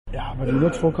Yeah, but we're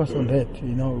not focused on that.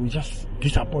 You know, we're just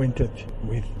disappointed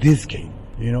with this game.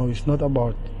 You know, it's not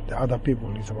about the other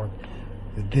people. It's about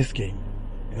this game.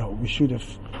 You know, we should have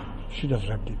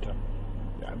wrapped it up.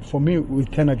 Yeah, for me,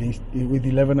 with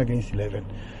 11 against 11,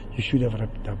 you should have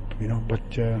wrapped it up. You know, but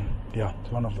yeah,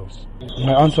 it's one of those.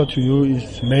 My answer to you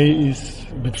is May is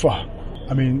a bit far.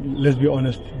 I mean, let's be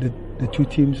honest. The two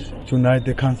teams tonight,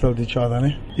 they cancelled each other.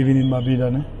 Ne? Even in Mabida,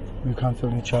 ne? We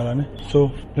cancelled each other. Ne?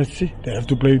 So let's see. They have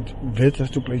to play. Wits has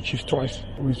to play Chiefs twice.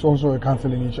 It's also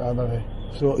cancelling each other there.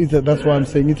 So that's why I'm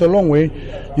saying it's a long way.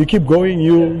 You keep going.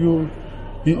 You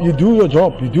do your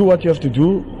job. You do what you have to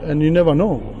do, and you never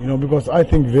know. You know, because I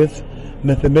think Wits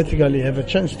mathematically have a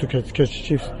chance to catch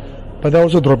Chiefs. But they're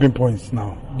also dropping points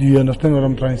now. Do you understand what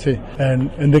I'm trying to say?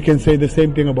 And they can say the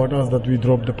same thing about us, that we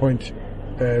dropped the point,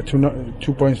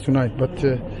 2 points tonight. But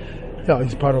yeah,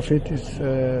 it's part of it.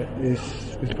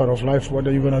 It's part of life. What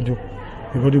are you gonna do?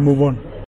 You got to move on.